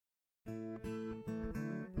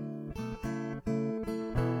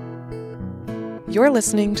You're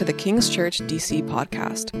listening to the King's Church DC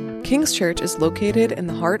podcast. King's Church is located in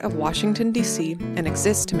the heart of Washington, D.C., and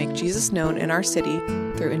exists to make Jesus known in our city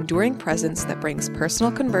through enduring presence that brings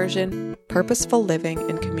personal conversion, purposeful living,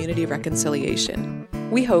 and community reconciliation.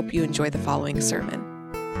 We hope you enjoy the following sermon.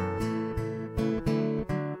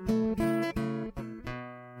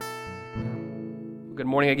 Good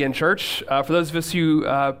morning again, church. For those of us who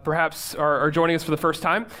perhaps are joining us for the first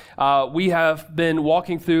time, we have been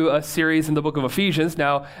walking through a series in the book of Ephesians.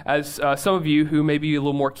 Now, as some of you who may be a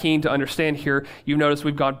little more keen to understand here, you've noticed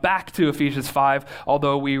we've gone back to Ephesians 5,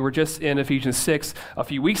 although we were just in Ephesians 6 a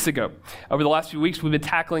few weeks ago. Over the last few weeks, we've been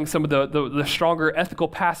tackling some of the stronger ethical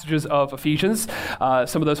passages of Ephesians,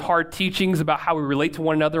 some of those hard teachings about how we relate to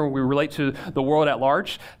one another and we relate to the world at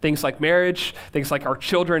large, things like marriage, things like our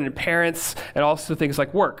children and parents, and also things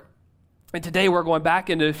like work. And today we're going back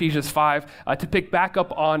into Ephesians 5 to pick back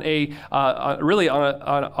up on a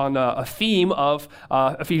theme of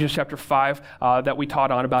Ephesians chapter 5 that we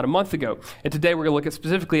taught on about a month ago. And today we're going to look at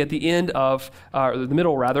specifically at the end of, or the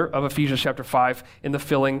middle rather, of Ephesians chapter 5 in the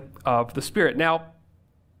filling of the Spirit. Now,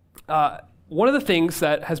 one of the things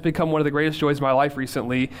that has become one of the greatest joys of my life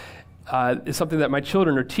recently is something that my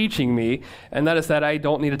children are teaching me, and that is that I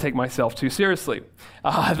don't need to take myself too seriously.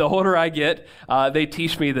 The older I get, they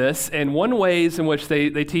teach me this, and one ways in which they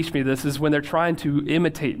teach me this is when they're trying to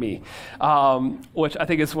imitate me, which I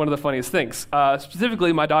think is one of the funniest things.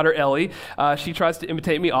 Specifically, my daughter Ellie, she tries to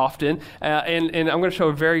imitate me often, and I'm going to show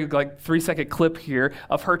a very 3-second clip here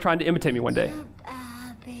of her trying to imitate me one day.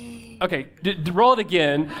 Okay, roll it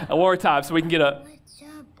again one more time so we can get a...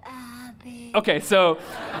 Okay, so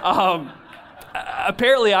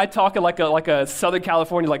apparently I talk in like a Southern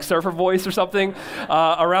California surfer voice or something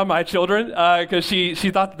around my children because she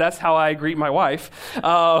thought that's how I greet my wife.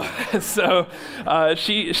 So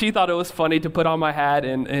she thought it was funny to put on my hat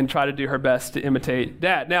and try to do her best to imitate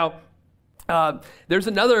Dad. Now, there's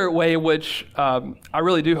another way in which I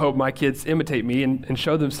really do hope my kids imitate me and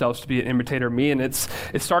show themselves to be an imitator of me, and it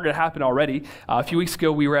started to happen already. A few weeks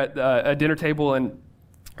ago, we were at a dinner table, and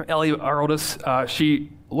Ellie, our oldest, she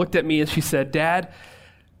looked at me and she said, "Dad,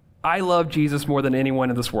 I love Jesus more than anyone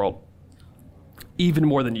in this world, even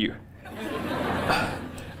more than you."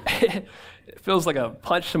 It feels like a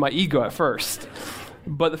punch to my ego at first,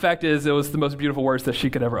 but the fact is it was the most beautiful words that she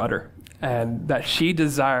could ever utter, and that she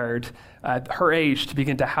desired at her age to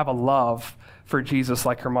begin to have a love for Jesus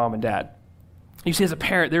like her mom and dad. You see, as a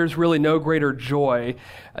parent, there's really no greater joy,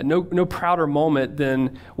 no prouder moment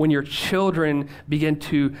than when your children begin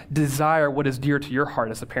to desire what is dear to your heart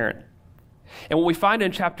as a parent. And what we find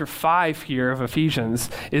in chapter 5 here of Ephesians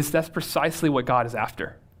is that's precisely what God is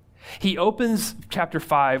after. He opens chapter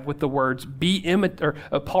 5 with the words,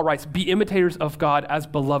 Paul writes, "Be imitators of God as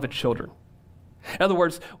beloved children." In other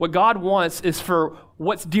words, what God wants is for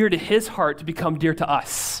what's dear to his heart to become dear to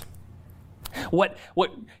us. What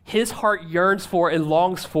his heart yearns for and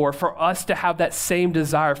longs for us to have that same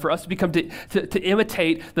desire, for us to become to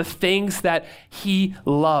imitate the things that he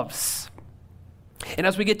loves. And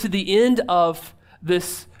as we get to the end of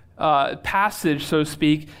this passage, so to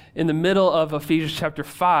speak, in the middle of Ephesians chapter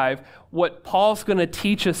 5, what Paul's going to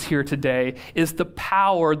teach us here today is the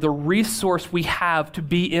power, the resource we have to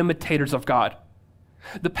be imitators of God.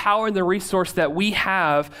 The power and the resource that we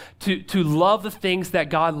have to love the things that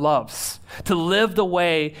God loves, to live the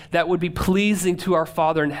way that would be pleasing to our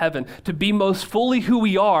Father in heaven, to be most fully who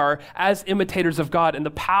we are as imitators of God. And the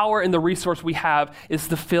power and the resource we have is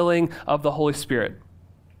the filling of the Holy Spirit.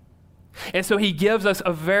 And so he gives us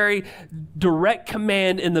a very direct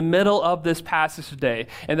command in the middle of this passage today,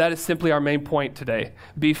 and that is simply our main point today: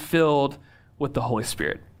 be filled with the Holy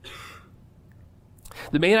Spirit.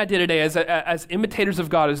 The main idea today as imitators of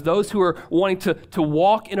God is those who are wanting to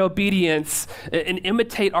walk in obedience and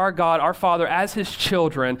imitate our God, our Father, as his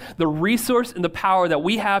children. The resource and the power that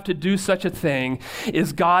we have to do such a thing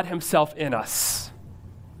is God himself in us.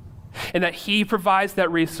 And that he provides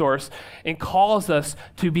that resource and calls us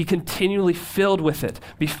to be continually filled with it,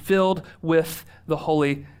 be filled with the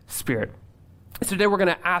Holy Spirit. So today we're going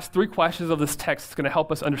to ask 3 questions of this text that's going to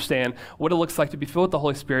help us understand what it looks like to be filled with the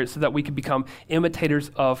Holy Spirit so that we can become imitators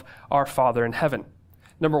of our Father in heaven.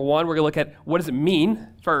 Number 1, we're going to look at what does it mean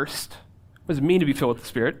first? What does it mean to be filled with the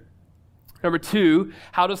Spirit? Number 2,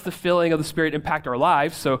 how does the filling of the Spirit impact our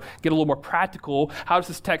lives? So get a little more practical. How does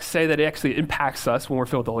this text say that it actually impacts us when we're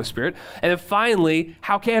filled with the Holy Spirit? And then finally,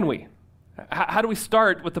 how can we? How do we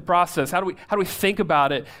start with the process? How do we think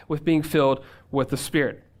about it with being filled with the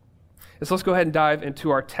Spirit? So let's go ahead and dive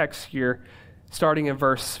into our text here, starting in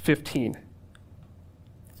verse 15.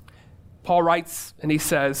 Paul writes and he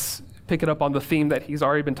says, picking up on the theme that he's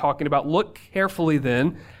already been talking about. Look carefully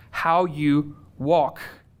then how you walk,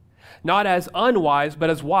 not as unwise, but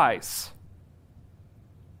as wise.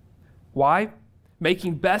 Why?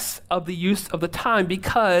 Making best of the use of the time,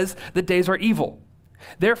 because the days are evil.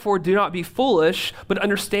 Therefore, do not be foolish, but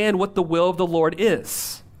understand what the will of the Lord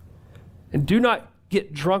is. And do not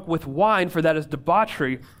get drunk with wine, for that is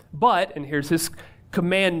debauchery. But, and here's his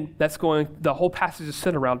command that's going, the whole passage is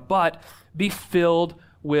centered around, but be filled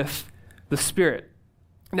with the Spirit.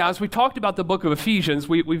 Now, as we talked about the book of Ephesians,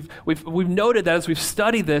 we've noted that as we've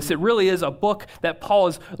studied this, it really is a book that Paul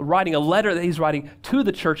is writing, a letter that he's writing to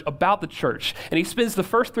the church about the church. And he spends the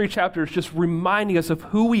first 3 chapters just reminding us of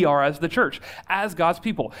who we are as the church, as God's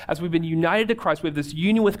people. As we've been united to Christ, we have this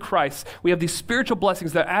union with Christ. We have these spiritual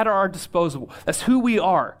blessings that are at our disposal. That's who we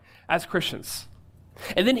are as Christians.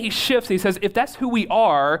 And then he shifts and he says, if that's who we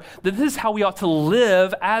are, then this is how we ought to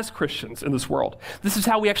live as Christians in this world. This is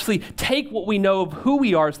how we actually take what we know of who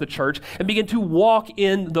we are as the church and begin to walk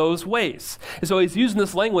in those ways. And so he's using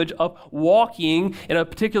this language of walking in a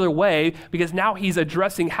particular way because now he's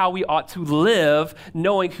addressing how we ought to live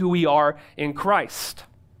knowing who we are in Christ.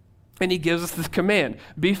 And he gives us this command,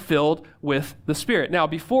 be filled with the Spirit. Now,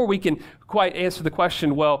 before we can quite answer the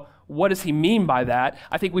question, well, what does he mean by that?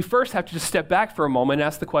 I think we first have to just step back for a moment and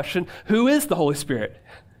ask the question, who is the Holy Spirit?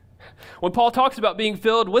 When Paul talks about being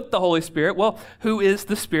filled with the Holy Spirit, well, who is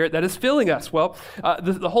the Spirit that is filling us? Well,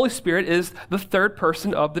 the Holy Spirit is the third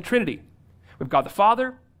person of the Trinity. We've God the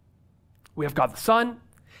Father, we have God the Son,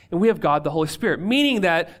 and we have God the Holy Spirit, meaning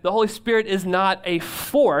that the Holy Spirit is not a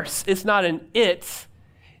force, it's not an it,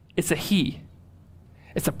 it's a he.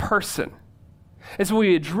 It's a person. And so when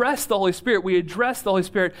we address the Holy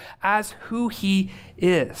Spirit as who he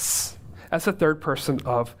is, as the third person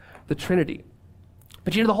of the Trinity.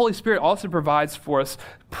 But the Holy Spirit also provides for us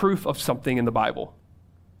proof of something in the Bible.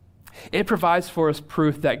 It provides for us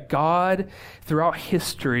proof that God, throughout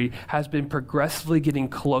history, has been progressively getting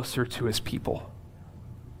closer to his people.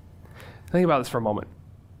 Think about this for a moment.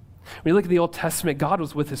 When you look at the Old Testament, God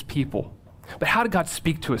was with his people. But how did God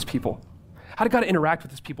speak to his people? How did God interact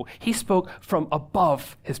with his people? He spoke from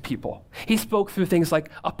above his people. He spoke through things like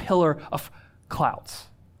a pillar of clouds.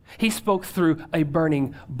 He spoke through a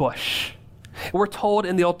burning bush. We're told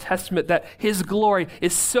in the Old Testament that his glory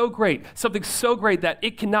is so great, something so great that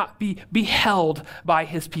it cannot be beheld by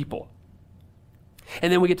his people.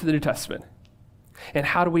 And then we get to the New Testament. And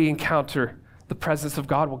how do we encounter the presence of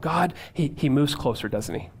God? Well, God, he moves closer,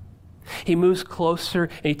 doesn't he? He moves closer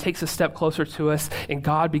and he takes a step closer to us, and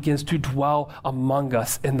God begins to dwell among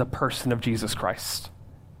us in the person of Jesus Christ.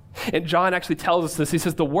 And John actually tells us this. He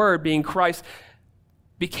says, the Word, being Christ,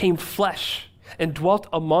 became flesh and dwelt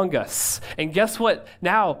among us. And guess what?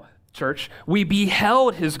 Now, church, we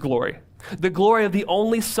beheld his glory, the glory of the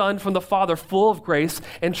only Son from the Father, full of grace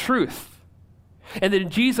and truth. And then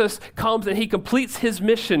Jesus comes and he completes his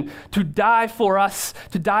mission to die for us,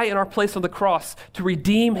 to die in our place on the cross, to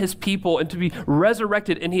redeem his people and to be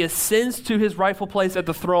resurrected. And he ascends to his rightful place at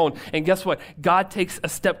the throne. And guess what? God takes a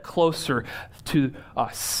step closer to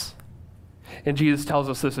us. And Jesus tells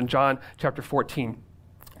us this in John chapter 14.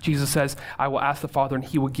 Jesus says, I will ask the Father and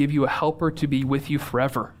he will give you a helper to be with you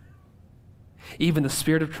forever. Even the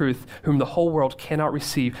Spirit of truth, whom the whole world cannot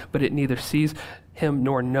receive, but it neither sees him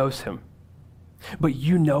nor knows him. But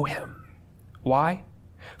you know him. Why?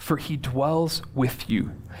 For he dwells with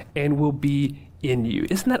you and will be in you.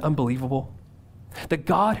 Isn't that unbelievable? The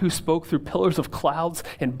God who spoke through pillars of clouds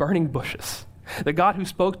and burning bushes, the God who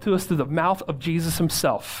spoke to us through the mouth of Jesus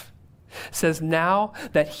himself, says now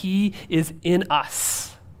that he is in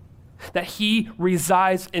us, that he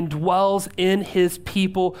resides and dwells in his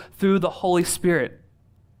people through the Holy Spirit.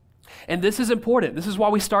 And this is important. This is why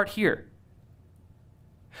we start here.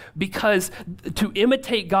 Because to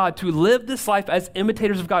imitate God, to live this life as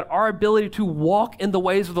imitators of God, our ability to walk in the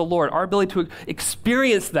ways of the Lord, our ability to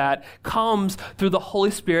experience that comes through the Holy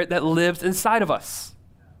Spirit that lives inside of us.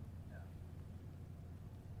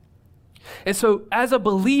 And so as a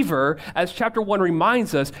believer, as chapter 1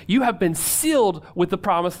 reminds us, you have been sealed with the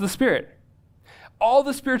promise of the Spirit. All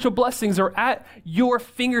the spiritual blessings are at your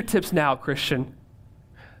fingertips now, Christian.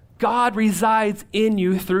 God resides in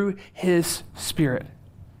you through his Spirit.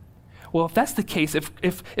 Well, if that's the case,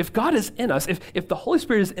 if God is in us, if the Holy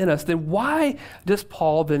Spirit is in us, then why does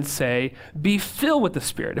Paul then say, be filled with the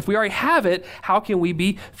Spirit? If we already have it, how can we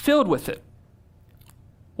be filled with it?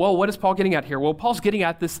 Well, what is Paul getting at here? Well, Paul's getting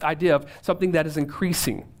at this idea of something that is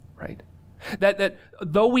increasing, right? That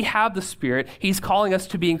though we have the Spirit, he's calling us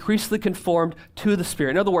to be increasingly conformed to the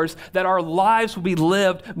Spirit. In other words, that our lives will be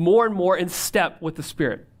lived more and more in step with the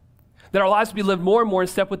Spirit. that our lives would be lived more and more in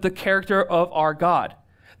step with the character of our God.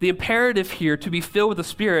 The imperative here to be filled with the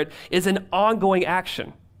Spirit is an ongoing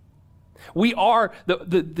action. We are,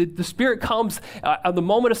 the Spirit comes at the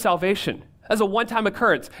moment of salvation as a one-time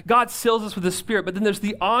occurrence. God seals us with the Spirit, but then there's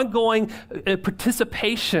the ongoing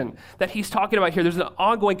participation that he's talking about here. There's an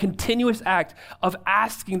ongoing, continuous act of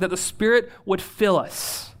asking that the Spirit would fill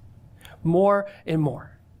us more and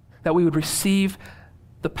more, that we would receive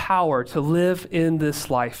the power to live in this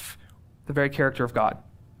life, the very character of God.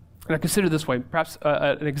 And I consider it this way, perhaps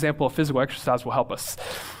an example of physical exercise will help us.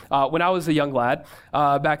 When I was a young lad,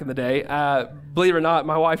 back in the day, believe it or not,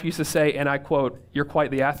 my wife used to say, and I quote, "You're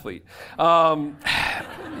quite the athlete." Back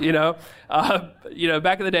in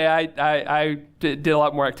the day, I did a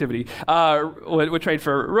lot more activity. Would train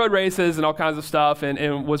for road races and all kinds of stuff,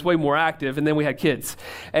 and was way more active. And then we had kids,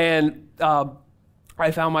 and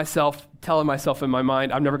I found myself telling myself in my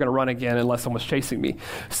mind, I'm never going to run again unless someone's chasing me.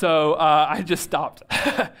 So I just stopped.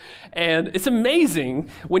 And it's amazing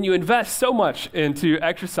when you invest so much into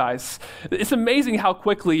exercise, it's amazing how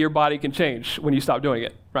quickly your body can change when you stop doing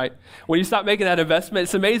it, right? When you stop making that investment,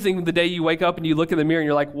 it's amazing the day you wake up and you look in the mirror and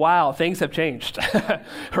you're like, wow, things have changed,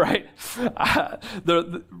 right?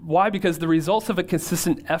 Why? Because the results of a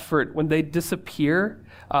consistent effort, when they disappear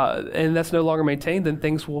and that's no longer maintained, then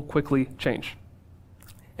things will quickly change.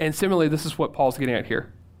 And similarly, this is what Paul's getting at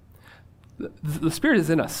here. The Spirit is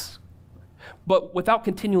in us. But without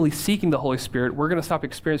continually seeking the Holy Spirit, we're going to stop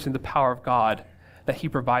experiencing the power of God that he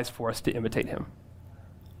provides for us to imitate him.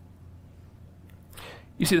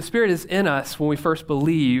 You see, the Spirit is in us when we first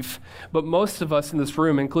believe, but most of us in this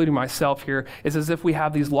room, including myself here, is as if we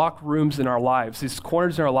have these locked rooms in our lives, these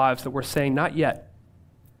corners in our lives that we're saying, not yet.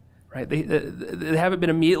 Right? They haven't been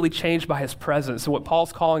immediately changed by his presence. And what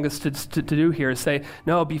Paul's calling us to do here is say,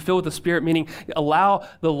 no, be filled with the Spirit, meaning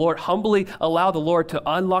humbly allow the Lord to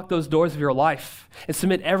unlock those doors of your life and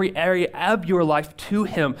submit every area of your life to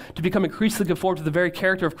him to become increasingly conformed to the very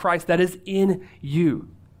character of Christ that is in you.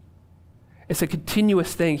 It's a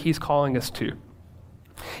continuous thing he's calling us to.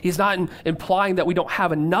 He's not implying that we don't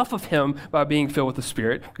have enough of him by being filled with the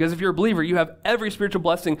Spirit, because if you're a believer, you have every spiritual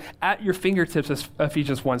blessing at your fingertips, as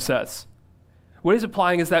Ephesians 1 says. What he's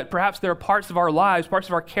implying is that perhaps there are parts of our lives, parts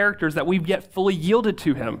of our characters that we've yet fully yielded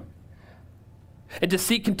to him. And to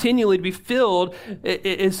seek continually to be filled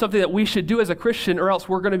is something that we should do as a Christian, or else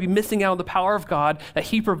we're going to be missing out on the power of God that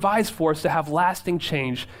he provides for us to have lasting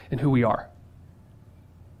change in who we are.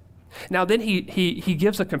 Now then he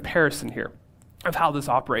gives a comparison here of how this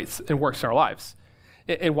operates and works in our lives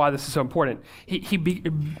and why this is so important. He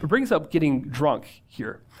brings up getting drunk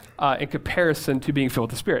here in comparison to being filled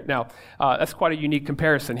with the Spirit. Now, that's quite a unique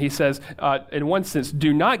comparison. He says, in one sense,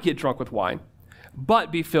 do not get drunk with wine,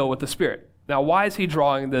 but be filled with the Spirit. Now, why is he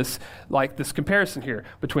drawing this comparison here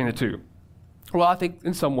between the two? Well, I think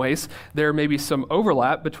in some ways there may be some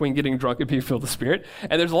overlap between getting drunk and being filled with the Spirit,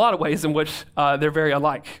 and there's a lot of ways in which they're very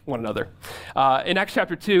unlike one another. In Acts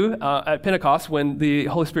chapter 2, at Pentecost, when the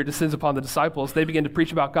Holy Spirit descends upon the disciples, they begin to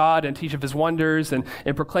preach about God and teach of his wonders and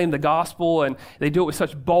proclaim the gospel, and they do it with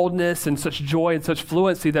such boldness and such joy and such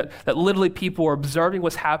fluency that literally people are observing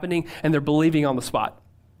what's happening and they're believing on the spot.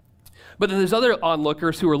 But then there's other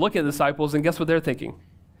onlookers who are looking at the disciples, and guess what they're thinking?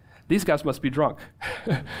 These guys must be drunk.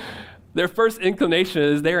 Their first inclination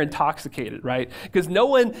is they're intoxicated, right? Because no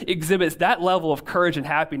one exhibits that level of courage and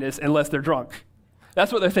happiness unless they're drunk.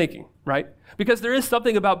 That's what they're thinking, right? Because there is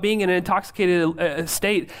something about being in an intoxicated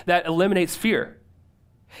state that eliminates fear.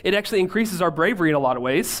 It actually increases our bravery in a lot of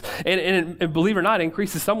ways, and believe it or not, it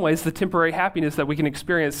increases some ways the temporary happiness that we can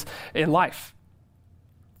experience in life.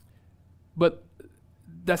 But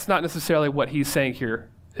that's not necessarily what he's saying here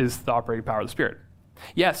is the operating power of the Spirit.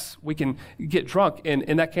 Yes, we can get drunk,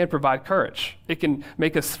 and that can provide courage. It can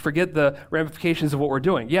make us forget the ramifications of what we're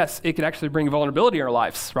doing. Yes, it can actually bring vulnerability in our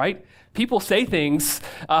lives, right? People say things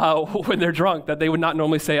when they're drunk that they would not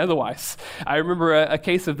normally say otherwise. I remember a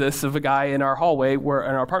case of this, of a guy in our hallway, in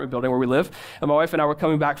our apartment building where we live, and my wife and I were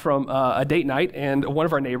coming back from a date night, and one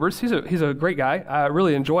of our neighbors, he's a great guy, I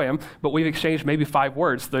really enjoy him, but we've exchanged maybe 5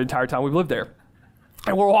 words the entire time we've lived there.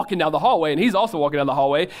 And we're walking down the hallway, and he's also walking down the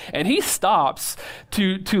hallway, and he stops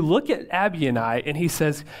to look at Abby and I, and he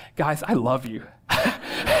says, "Guys, I love you."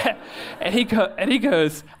 and he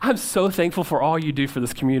goes, "I'm so thankful for all you do for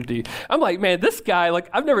this community." I'm like, man, this guy,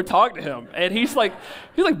 I've never talked to him, and he's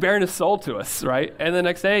bearing his soul to us, right? And the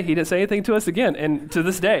next day, he didn't say anything to us again, and to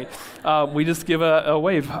this day, we just give a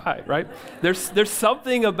wave hi, right? There's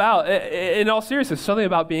something about, in all seriousness, something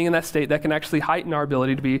about being in that state that can actually heighten our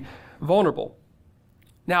ability to be vulnerable.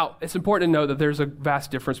 Now, it's important to know that there's a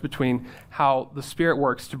vast difference between how the Spirit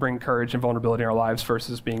works to bring courage and vulnerability in our lives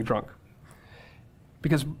versus being drunk.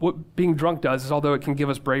 Because what being drunk does is, although it can give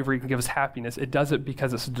us bravery, it can give us happiness, it does it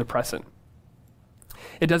because it's a depressant.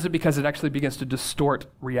 It does it because it actually begins to distort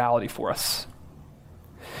reality for us.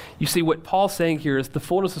 You see, what Paul's saying here is the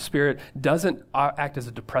fullness of Spirit doesn't act as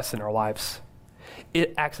a depressant in our lives.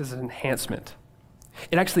 It acts as an enhancement.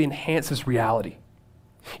 It actually enhances reality.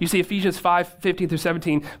 You see, Ephesians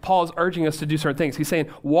 5:15-17, Paul is urging us to do certain things. He's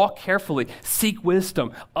saying, walk carefully, seek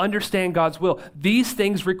wisdom, understand God's will. These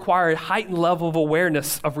things require a heightened level of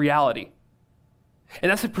awareness of reality.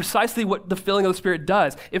 And that's precisely what the filling of the Spirit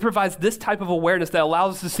does. It provides this type of awareness that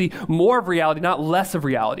allows us to see more of reality, not less of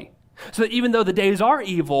reality. So that even though the days are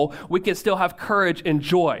evil, we can still have courage and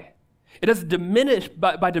joy. It doesn't diminish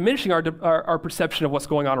by diminishing our perception of what's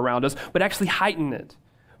going on around us, but actually heighten it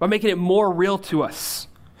by making it more real to us.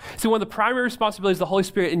 See, one of the primary responsibilities of the Holy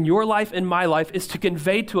Spirit in your life and my life is to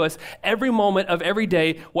convey to us every moment of every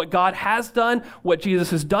day what God has done, what Jesus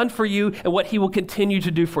has done for you, and what he will continue to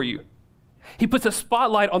do for you. He puts a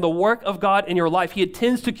spotlight on the work of God in your life. He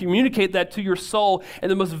intends to communicate that to your soul in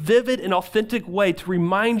the most vivid and authentic way to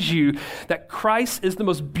remind you that Christ is the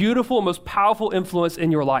most beautiful and most powerful influence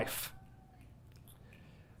in your life.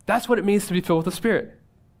 That's what it means to be filled with the Spirit.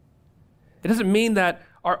 It doesn't mean that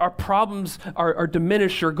our problems are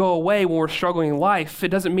diminished or go away when we're struggling in life. It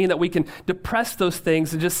doesn't mean that we can depress those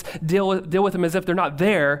things and just deal with them as if they're not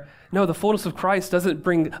there. No, the fullness of Christ doesn't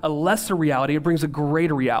bring a lesser reality. It brings a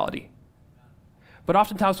greater reality. But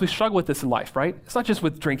oftentimes we struggle with this in life, right? It's not just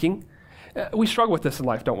with drinking. We struggle with this in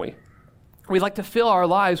life, don't we? We like to fill our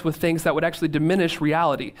lives with things that would actually diminish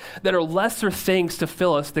reality, that are lesser things to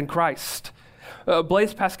fill us than Christ.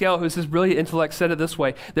 Blaise Pascal, who's this brilliant intellect, said it this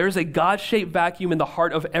way: there is a God-shaped vacuum in the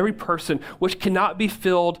heart of every person which cannot be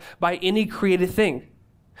filled by any created thing,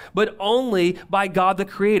 but only by God the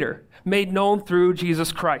Creator, made known through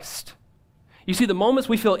Jesus Christ. You see, the moments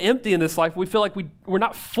we feel empty in this life, we feel like we're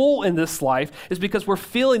not full in this life, is because we're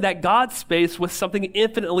filling that God space with something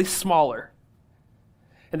infinitely smaller.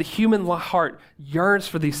 And the human heart yearns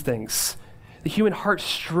for these things. The human heart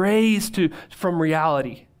strays from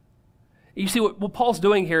reality. You see, what Paul's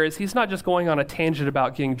doing here is he's not just going on a tangent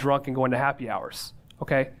about getting drunk and going to happy hours,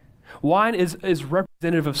 okay? Wine is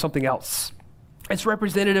representative of something else. It's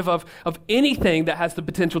representative of anything that has the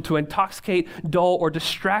potential to intoxicate, dull, or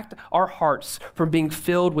distract our hearts from being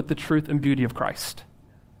filled with the truth and beauty of Christ.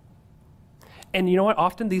 And you know what?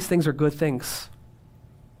 Often these things are good things.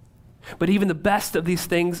 But even the best of these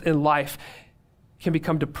things in life can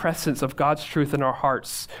become depressants of God's truth in our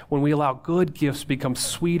hearts when we allow good gifts to become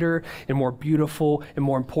sweeter and more beautiful and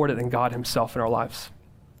more important than God himself in our lives.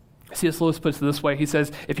 C.S. Lewis puts it this way. He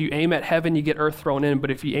says, if you aim at heaven, you get earth thrown in,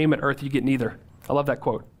 but if you aim at earth, you get neither. I love that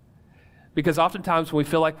quote. Because oftentimes when we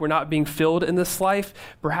feel like we're not being filled in this life,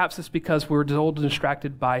 perhaps it's because we're dulled and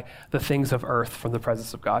distracted by the things of earth from the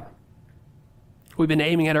presence of God. We've been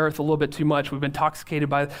aiming at earth a little bit too much. We've been intoxicated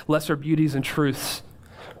by lesser beauties and truths.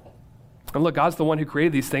 And look, God's the one who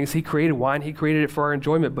created these things. He created wine. He created it for our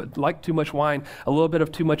enjoyment. But like too much wine, a little bit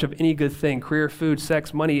of too much of any good thing, career, food,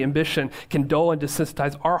 sex, money, ambition, can dull and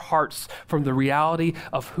desensitize our hearts from the reality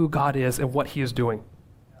of who God is and what he is doing.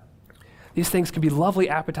 These things can be lovely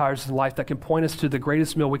appetizers in life that can point us to the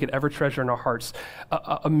greatest meal we could ever treasure in our hearts,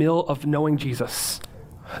 a meal of knowing Jesus.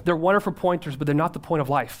 They're wonderful pointers, but they're not the point of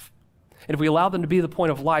life. And if we allow them to be the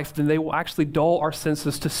point of life, then they will actually dull our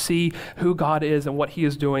senses to see who God is and what he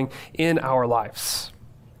is doing in our lives.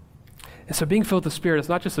 And so being filled with the Spirit is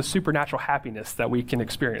not just a supernatural happiness that we can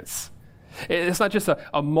experience. It's not just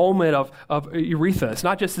a moment of eureka. It's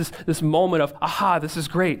not just this moment of, aha, this is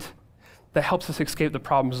great, that helps us escape the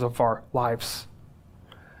problems of our lives.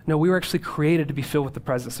 No, we were actually created to be filled with the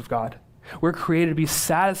presence of God. We're created to be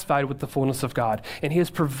satisfied with the fullness of God, and he has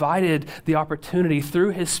provided the opportunity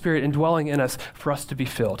through his Spirit indwelling in us for us to be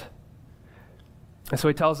filled. And so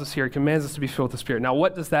he tells us here, he commands us to be filled with the Spirit. Now,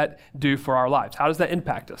 what does that do for our lives? How does that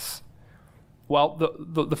impact us? Well,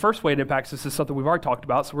 the first way it impacts us is something we've already talked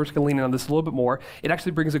about, so we're just going to lean in on this a little bit more. It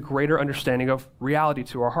actually brings a greater understanding of reality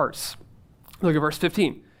to our hearts. Look at verse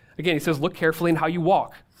 15. Again, he says, look carefully in how you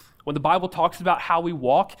walk. When the Bible talks about how we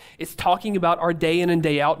walk, it's talking about our day in and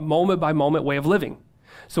day out, moment by moment way of living.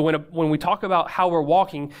 So when we talk about how we're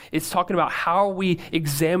walking, it's talking about how are we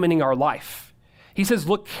examining our life. He says,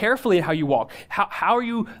 look carefully at how you walk. How are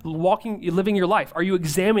you walking, living your life? Are you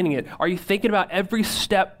examining it? Are you thinking about every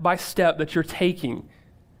step by step that you're taking?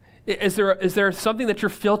 Is there something that you're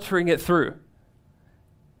filtering it through?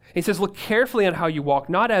 He says, look carefully at how you walk,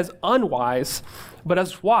 not as unwise, but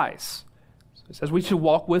as wise. It says we should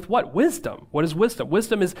walk with what? Wisdom. What is wisdom?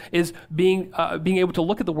 Wisdom is being able to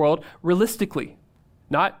look at the world realistically,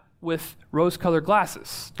 not with rose-colored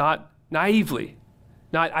glasses, not naively,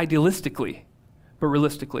 not idealistically, but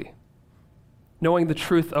realistically, knowing the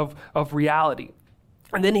truth of reality.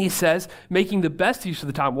 And then he says, making the best use of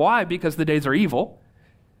the time. Why? Because the days are evil.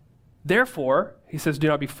 Therefore, he says, do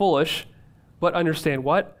not be foolish, but understand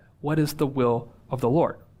what? What is the will of the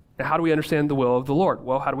Lord? Now, how do we understand the will of the Lord?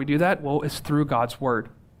 Well, how do we do that? Well, it's through God's word.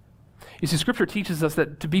 You see, Scripture teaches us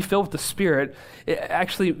that to be filled with the Spirit, it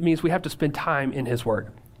actually means we have to spend time in his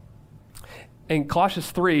word. And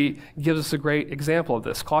Colossians 3 gives us a great example of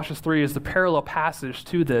this. Colossians 3 is the parallel passage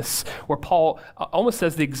to this, where Paul almost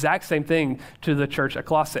says the exact same thing to the church at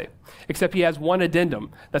Colossae, except he has one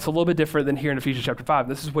addendum that's a little bit different than here in Ephesians chapter 5.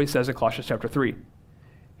 This is what he says in Colossians chapter 3.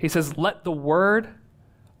 He says, let the word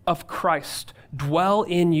of Christ dwell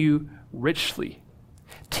in you richly,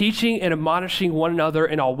 teaching and admonishing one another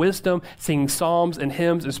in all wisdom, singing psalms and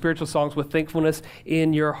hymns and spiritual songs with thankfulness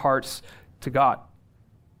in your hearts to God.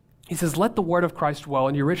 He says, let the word of Christ dwell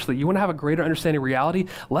in you richly. You want to have a greater understanding of reality?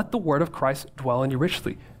 Let the word of Christ dwell in you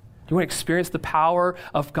richly. Do you want to experience the power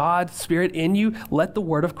of God's Spirit in you? Let the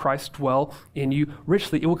word of Christ dwell in you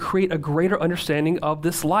richly. It will create a greater understanding of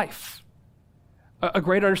this life, a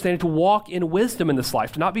greater understanding to walk in wisdom in this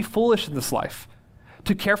life, to not be foolish in this life,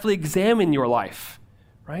 to carefully examine your life,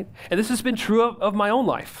 right? And this has been true of my own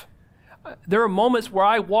life. There are moments where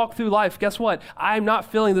I walk through life, guess what? I'm not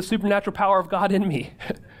feeling the supernatural power of God in me.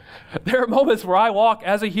 There are moments where I walk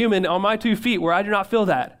as a human on my 2 feet where I do not feel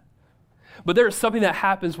that. But there is something that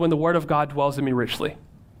happens when the word of God dwells in me richly.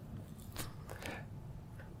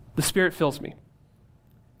 The Spirit fills me.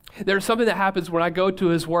 There's something that happens when I go to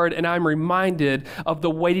his word and I'm reminded of the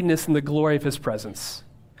weightiness and the glory of his presence.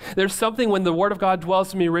 There's something when the word of God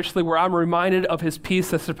dwells in me richly where I'm reminded of his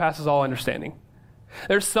peace that surpasses all understanding.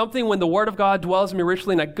 There's something when the word of God dwells in me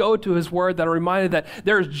richly and I go to his word that I'm reminded that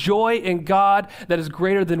there is joy in God that is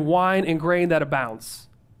greater than wine and grain that abounds.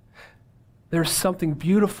 There's something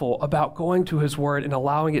beautiful about going to his word and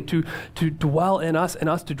allowing it to dwell in us and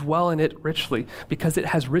us to dwell in it richly because it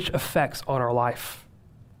has rich effects on our life.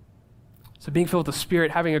 So being filled with the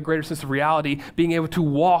Spirit, having a greater sense of reality, being able to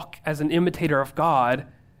walk as an imitator of God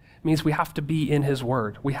means we have to be in his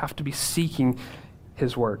word. We have to be seeking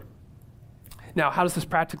his word. Now, how does this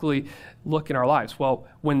practically look in our lives? Well,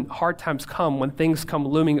 when hard times come, when things come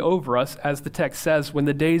looming over us, as the text says, when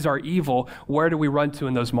the days are evil, where do we run to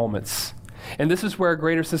in those moments? And this is where a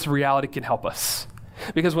greater sense of reality can help us.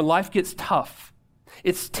 Because when life gets tough,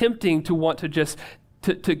 it's tempting to want to just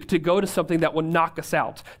to go to something that will knock us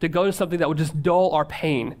out, to go to something that will just dull our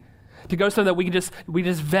pain, to go to something that we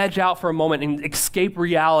just veg out for a moment and escape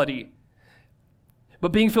reality.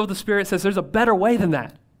 But being filled with the Spirit says there's a better way than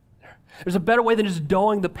that. There's a better way than just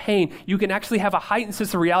dulling the pain. You can actually have a heightened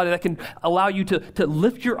sense of reality that can allow you to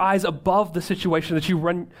lift your eyes above the situation that you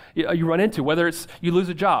run into, whether it's you lose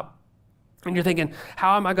a job and you're thinking,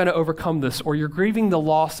 how am I going to overcome this? Or you're grieving the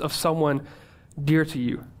loss of someone dear to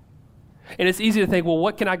you. And it's easy to think, well,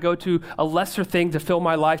 what can I go to, a lesser thing to fill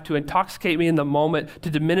my life, to intoxicate me in the moment, to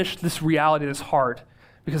diminish this reality that's hard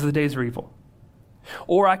because the days are evil.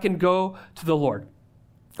 Or I can go to the Lord.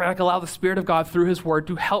 And I can allow the Spirit of God through his word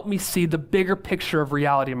to help me see the bigger picture of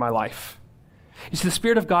reality in my life. You see, the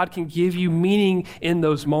Spirit of God can give you meaning in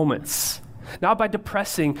those moments, not by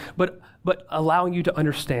depressing, but allowing you to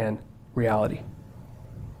understand reality.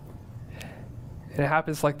 And it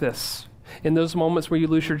happens like this. In those moments where you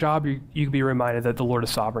lose your job, you can be reminded that the Lord is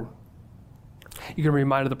sovereign. You can be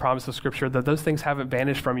reminded of the promise of Scripture that those things haven't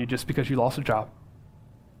vanished from you just because you lost a job,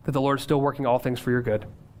 that the Lord is still working all things for your good,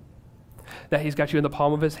 that he's got you in the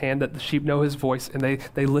palm of his hand, that the sheep know his voice and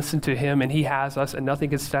they listen to him and he has us and nothing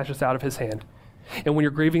can snatch us out of his hand. And when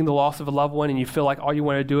you're grieving the loss of a loved one and you feel like all you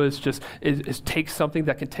want to do is just take something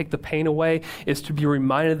that can take the pain away, is to be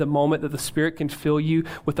reminded of the moment that the Spirit can fill you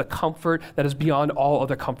with a comfort that is beyond all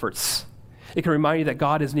other comforts. It can remind you that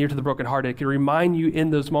God is near to the brokenhearted. It can remind you in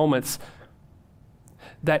those moments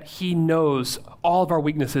that he knows all of our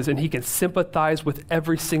weaknesses and he can sympathize with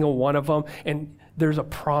every single one of them. And there's a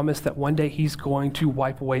promise that one day he's going to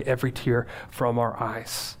wipe away every tear from our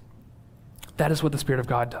eyes. That is what the Spirit of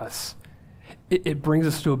God does. It brings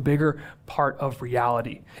us to a bigger part of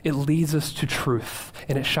reality. It leads us to truth,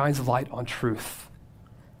 and it shines light on truth.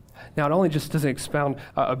 Now, it only just doesn't expound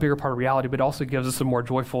a bigger part of reality, but it also gives us a more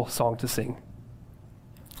joyful song to sing.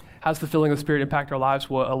 How does the filling of the Spirit impact our lives?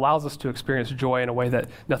 Well, it allows us to experience joy in a way that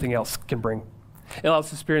nothing else can bring. It allows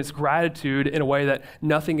us to experience gratitude in a way that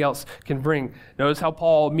nothing else can bring. Notice how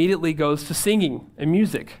Paul immediately goes to singing and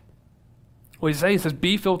music. What he says,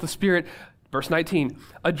 be filled with the Spirit, verse 19,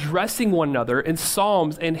 addressing one another in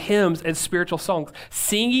psalms and hymns and spiritual songs,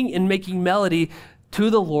 singing and making melody to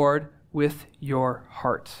the Lord with your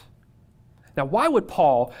heart. Now, why would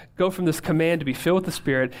Paul go from this command to be filled with the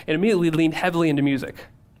Spirit and immediately lean heavily into music?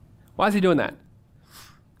 Why is he doing that?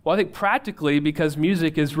 Well, I think practically because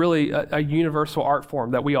music is really a universal art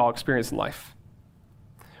form that we all experience in life.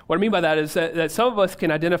 What I mean by that is that some of us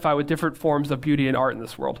can identify with different forms of beauty and art in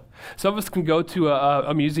this world. Some of us can go to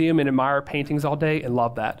a museum and admire paintings all day and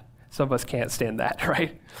love that. Some of us can't stand that,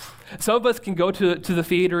 right? Some of us can go to the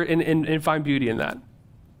theater and find beauty in that.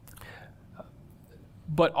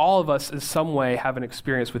 But all of us in some way have an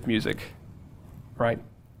experience with music, right?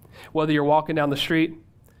 Whether you're walking down the street,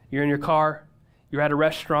 you're in your car, you're at a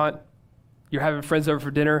restaurant, you're having friends over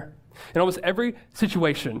for dinner. In almost every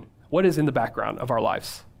situation, what is in the background of our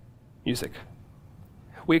lives? Music.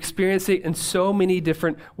 We experience it in so many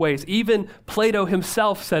different ways. Even Plato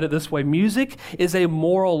himself said it this way: music is a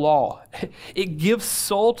moral law. It gives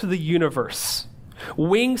soul to the universe,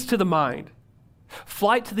 wings to the mind,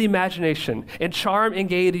 flight to the imagination, and charm and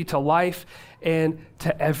gaiety to life and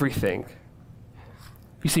to everything.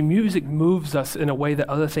 You see, music moves us in a way that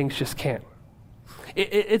other things just can't.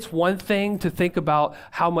 It's one thing to think about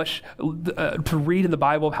how much, to read in the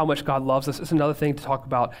Bible how much God loves us. It's another thing to talk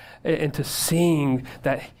about and to sing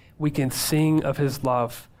that we can sing of his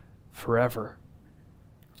love forever.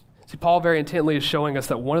 See, Paul very intently is showing us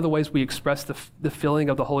that one of the ways we express the feeling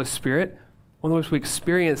of the Holy Spirit, one of the ways we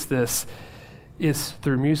experience this is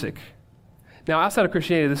through music. Now, outside of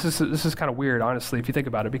Christianity, this is kind of weird, honestly, if you think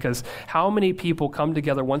about it, because how many people come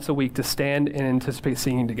together once a week to stand and anticipate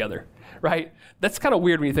singing together, right? That's kind of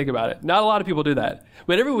weird when you think about it. Not a lot of people do that.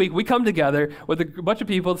 But every week we come together with a bunch of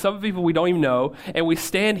people, some people we don't even know, and we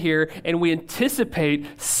stand here and we anticipate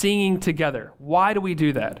singing together. Why do we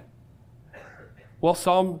do that? Well,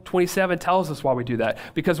 Psalm 27 tells us why we do that.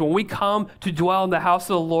 Because when we come to dwell in the house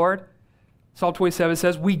of the Lord, Psalm 27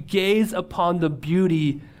 says, we gaze upon the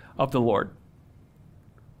beauty of the Lord.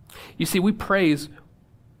 You see, we praise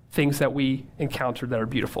things that we encounter that are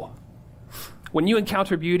beautiful. When you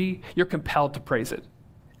encounter beauty, you're compelled to praise it,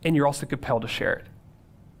 and you're also compelled to share it.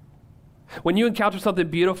 When you encounter something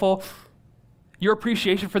beautiful, your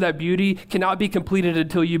appreciation for that beauty cannot be completed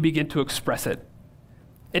until you begin to express it,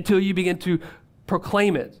 until you begin to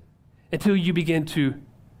proclaim it, until you begin to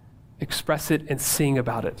express it and sing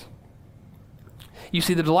about it. You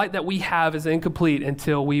see, the delight that we have is incomplete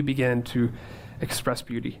until we begin to express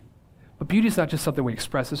beauty. But beauty is not just something we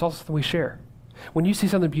express, it's also something we share. When you see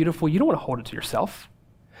something beautiful, you don't want to hold it to yourself.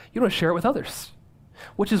 You want to share it with others.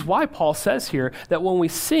 Which is why Paul says here that when we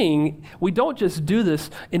sing, we don't just do this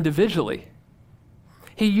individually.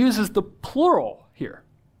 He uses the plural here.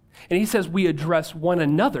 And he says we address one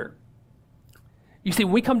another. You see,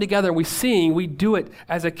 when we come together and we sing, we do it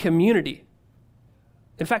as a community.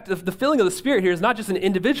 In fact, the filling of the Spirit here is not just an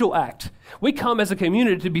individual act. We come as a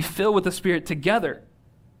community to be filled with the Spirit together.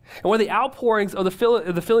 And one of the outpourings of the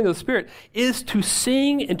filling of the Spirit is to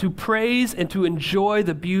sing and to praise and to enjoy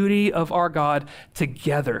the beauty of our God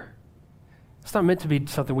together. It's not meant to be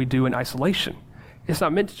something we do in isolation. It's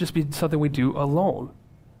not meant to just be something we do alone.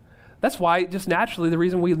 That's why, just naturally, the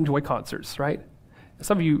reason we enjoy concerts, right?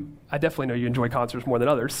 Some of you, I definitely know you enjoy concerts more than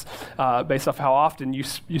others, based off how often you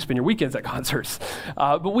spend your weekends at concerts.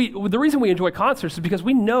 But the reason we enjoy concerts is because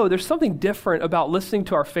we know there's something different about listening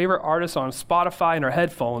to our favorite artists on Spotify and our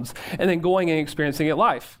headphones and then going and experiencing it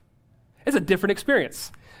live. It's a different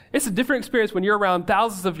experience. It's a different experience when you're around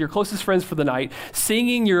thousands of your closest friends for the night,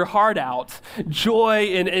 singing your heart out, joy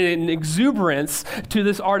and exuberance to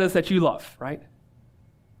this artist that you love, right?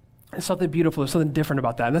 There's something beautiful, there's something different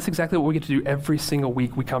about that. And that's exactly what we get to do every single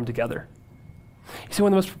week we come together. You see,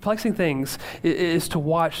 one of the most perplexing things is to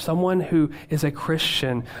watch someone who is a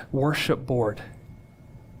Christian worship board.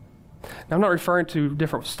 Now, I'm not referring to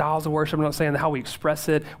different styles of worship. I'm not saying how we express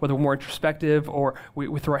it, whether we're more introspective or we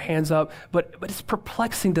throw our hands up. But it's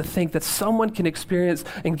perplexing to think that someone can experience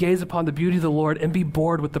and gaze upon the beauty of the Lord and be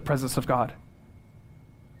bored with the presence of God.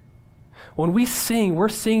 When we sing, we're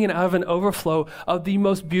singing out of an overflow of the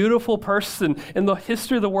most beautiful person in the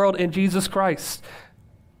history of the world in Jesus Christ.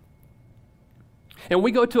 And when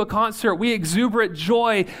we go to a concert, we exuberate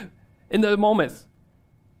joy in the moments.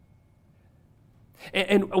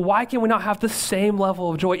 And why can we not have the same level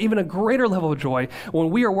of joy, even a greater level of joy,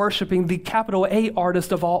 when we are worshiping the capital A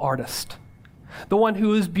artist of all artists? The one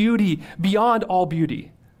who is beauty beyond all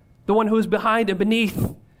beauty. The one who is behind and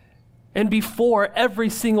beneath and before every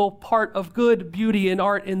single part of good beauty and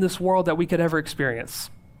art in this world that we could ever experience.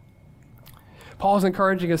 Paul is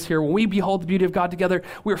encouraging us here. When we behold the beauty of God together,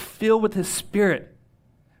 we're filled with his Spirit.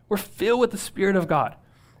 We're filled with the Spirit of God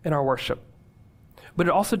in our worship. But it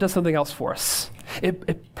also does something else for us.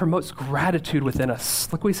 It promotes gratitude within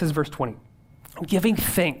us. Look what he says in verse 20. Giving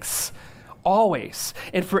thanks always,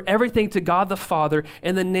 and for everything to God the Father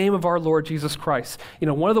in the name of our Lord Jesus Christ.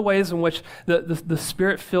 One of the ways in which the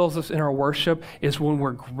Spirit fills us in our worship is when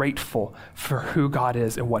we're grateful for who God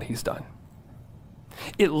is and what he's done.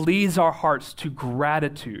 It leads our hearts to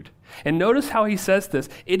gratitude. And notice how he says this.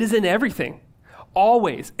 It is in everything,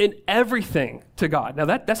 always, in everything to God. Now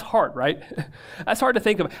that's hard, right? That's hard to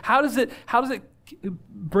think of. How does it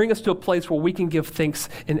bring us to a place where we can give thanks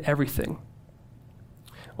in everything?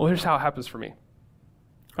 Well, here's how it happens for me.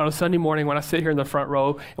 On a Sunday morning when I sit here in the front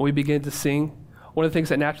row and we begin to sing, one of the things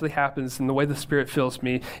that naturally happens in the way the Spirit fills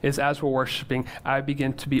me is as we're worshiping, I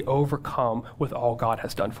begin to be overcome with all God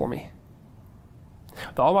has done for me.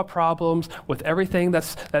 With all my problems, with everything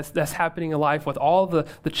that's happening in life, with all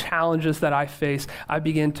the challenges that I face, I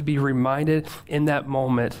begin to be reminded in that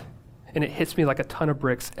moment, and it hits me like a ton of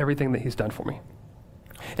bricks, everything that he's done for me.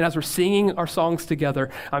 And as we're singing our songs together,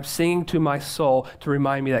 I'm singing to my soul to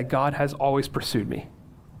remind me that God has always pursued me,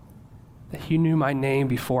 that he knew my name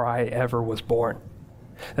before I ever was born,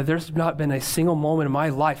 that there's not been a single moment in my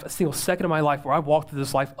life, a single second of my life where I walked through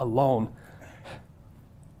this life alone,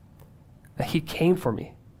 that he came for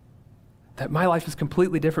me, that my life is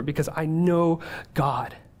completely different because I know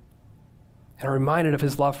God, and I'm reminded of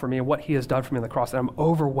his love for me and what he has done for me on the cross, and I'm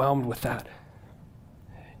overwhelmed with that.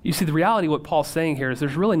 You see, the reality of what Paul's saying here is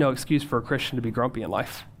there's really no excuse for a Christian to be grumpy in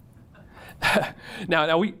life.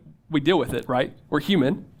 Now we deal with it, right? We're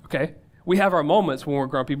human, okay? We have our moments when we're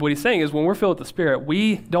grumpy, but what he's saying is when we're filled with the Spirit,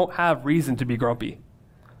 we don't have reason to be grumpy.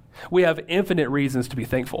 We have infinite reasons to be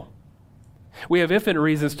thankful. We have infinite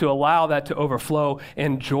reasons to allow that to overflow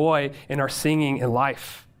in joy in our singing in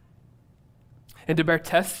life, and to bear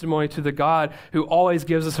testimony to the God who always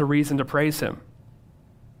gives us a reason to praise him.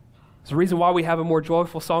 So the reason why we have a more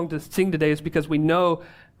joyful song to sing today is because we know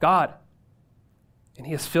God, and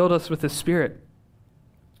he has filled us with his Spirit.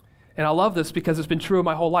 And I love this because it's been true of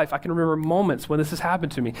my whole life. I can remember moments when this has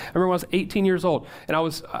happened to me. I remember when I was 18 years old, and I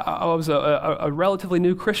was a relatively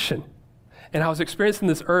new Christian, and I was experiencing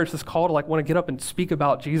this urge, this call to want to get up and speak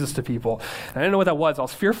about Jesus to people. And I didn't know what that was. I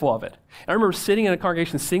was fearful of it. And I remember sitting in a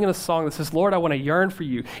congregation singing a song that says, Lord, I want to yearn for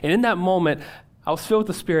you. And in that moment, I was filled with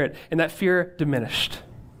the Spirit, and that fear diminished.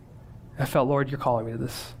 I felt, Lord, you're calling me to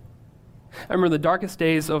this. I remember the darkest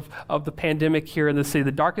days of the pandemic here in the city,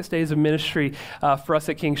 the darkest days of ministry for us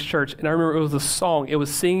at King's Church. And I remember it was a song. It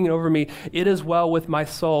was singing over me, it is well with my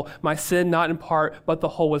soul. My sin not in part, but the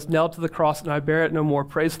whole was nailed to the cross, and I bear it no more.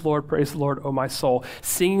 Praise the Lord, oh my soul.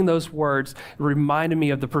 Singing those words reminded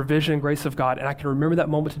me of the provision and grace of God. And I can remember that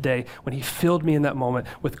moment today when he filled me in that moment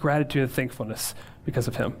with gratitude and thankfulness because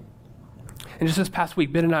of him. And just this past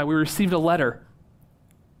week, Ben and I, we received a letter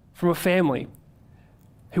from a family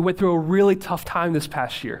who went through a really tough time this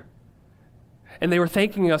past year. And they were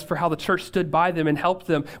thanking us for how the church stood by them and helped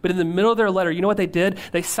them. But in the middle of their letter, you know what they did?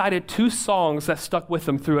 They cited 2 songs that stuck with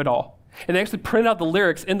them through it all. And they actually printed out the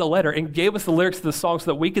lyrics in the letter and gave us the lyrics to the songs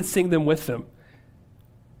so that we could sing them with them.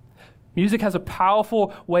 Music has a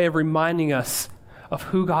powerful way of reminding us of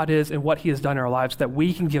who God is and what he has done in our lives, that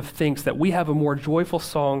we can give thanks, that we have a more joyful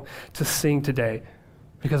song to sing today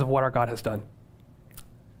because of what our God has done.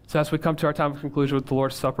 So as we come to our time of conclusion with the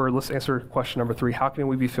Lord's Supper, let's answer question number 3. How can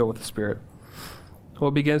we be filled with the Spirit? Well,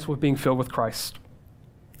 it begins with being filled with Christ.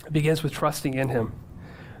 It begins with trusting in him.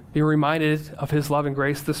 Being reminded of his love and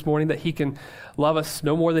grace this morning, that he can love us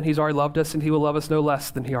no more than he's already loved us, and he will love us no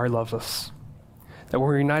less than he already loves us. That when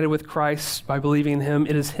we're united with Christ by believing in him,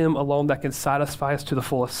 it is him alone that can satisfy us to the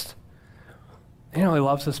fullest. He not only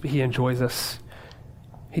loves us, but he enjoys us.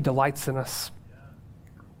 He delights in us.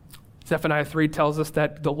 Zephaniah 3 tells us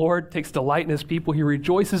that the Lord takes delight in his people. He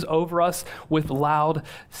rejoices over us with loud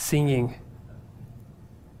singing.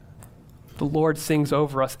 The Lord sings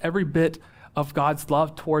over us. Every bit of God's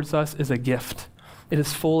love towards us is a gift. It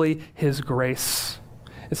is fully his grace.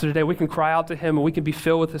 And so today we can cry out to him and we can be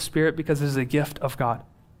filled with his Spirit because it is a gift of God.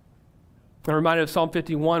 I'm reminded of Psalm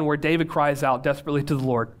 51 where David cries out desperately to the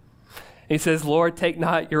Lord. And he says, Lord, take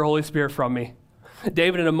not your Holy Spirit from me.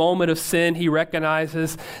 David, in a moment of sin, he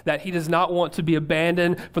recognizes that he does not want to be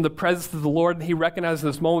abandoned from the presence of the Lord. And he recognizes in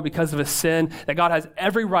this moment, because of his sin, that God has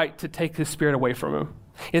every right to take his Spirit away from him.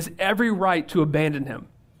 He has every right to abandon him.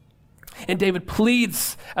 And David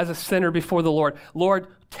pleads as a sinner before the Lord, Lord,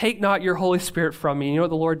 take not your Holy Spirit from me. And you know what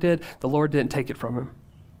the Lord did? The Lord didn't take it from him.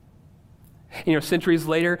 And centuries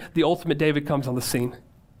later, the ultimate David comes on the scene.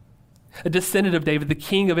 A descendant of David,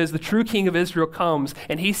 the true king of Israel comes,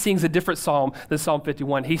 and he sings a different psalm than Psalm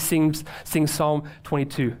 51. He sings Psalm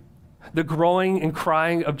 22, the groaning and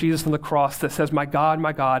crying of Jesus on the cross that says, my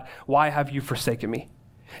God, why have you forsaken me?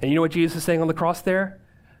 And you know what Jesus is saying on the cross there?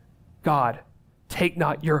 God, take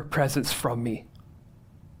not your presence from me.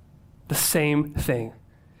 The same thing.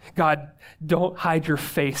 God, don't hide your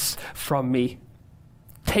face from me.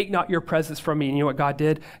 Take not your presence from me. And you know what God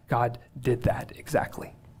did? God did that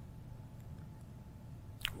exactly.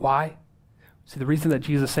 Why? See, the reason that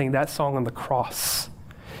Jesus sang that song on the cross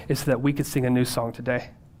is so that we could sing a new song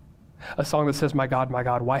today. A song that says, my God,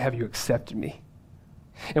 why have you accepted me?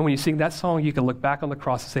 And when you sing that song, you can look back on the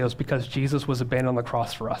cross and say, it was because Jesus was abandoned on the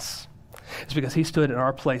cross for us. It's because he stood in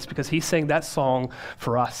our place, because he sang that song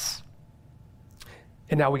for us.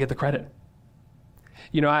 And now we get the credit.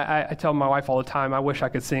 You know, I tell my wife all the time, I wish I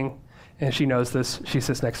could sing, and she knows this. She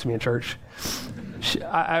sits next to me in church.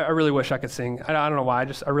 I really wish I could sing. I don't know why.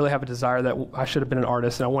 I really have a desire that I should have been an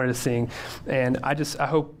artist, and I wanted to sing. And I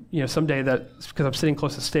hope, someday that, because I'm sitting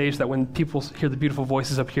close to the stage, that when people hear the beautiful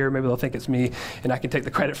voices up here, maybe they'll think it's me, and I can take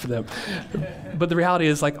the credit for them. But the reality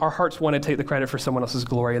is, our hearts want to take the credit for someone else's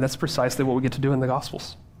glory, and that's precisely what we get to do in the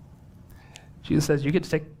Gospels. Jesus says, you get to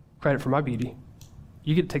take credit for my beauty.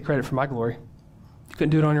 You get to take credit for my glory. You couldn't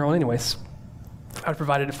do it on your own anyways. I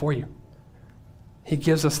provided it for you. He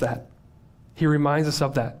gives us that. He reminds us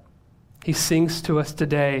of that. He sings to us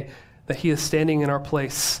today that he is standing in our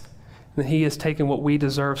place, and that he has taken what we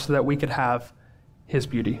deserve so that we could have his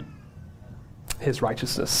beauty, his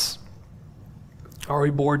righteousness. Are we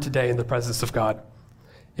bored today in the presence of God?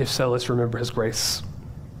 If so, let's remember his grace.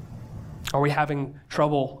 Are we having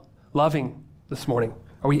trouble loving this morning?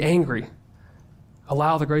 Are we angry?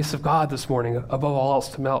 Allow the grace of God this morning, above all else,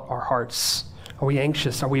 to melt our hearts. Are we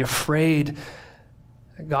anxious? Are we afraid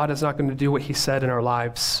that God is not going to do what he said in our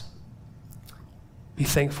lives? Be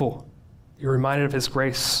thankful. You're reminded of his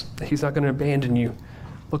grace, that he's not going to abandon you.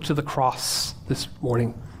 Look to the cross this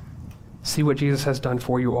morning. See what Jesus has done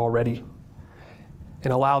for you already.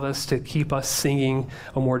 And allow this to keep us singing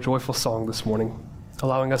a more joyful song this morning,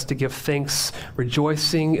 allowing us to give thanks,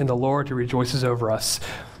 rejoicing in the Lord who rejoices over us.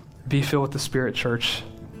 Be filled with the Spirit, church.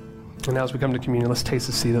 And now as we come to communion, let's taste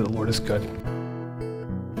and see that the Lord is good.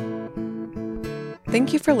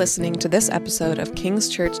 Thank you for listening to this episode of King's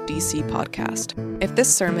Church DC podcast. If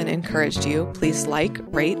this sermon encouraged you, please like,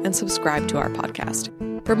 rate, and subscribe to our podcast.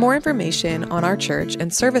 For more information on our church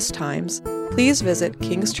and service times, please visit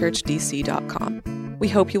kingschurchdc.com. We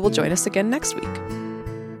hope you will join us again next week.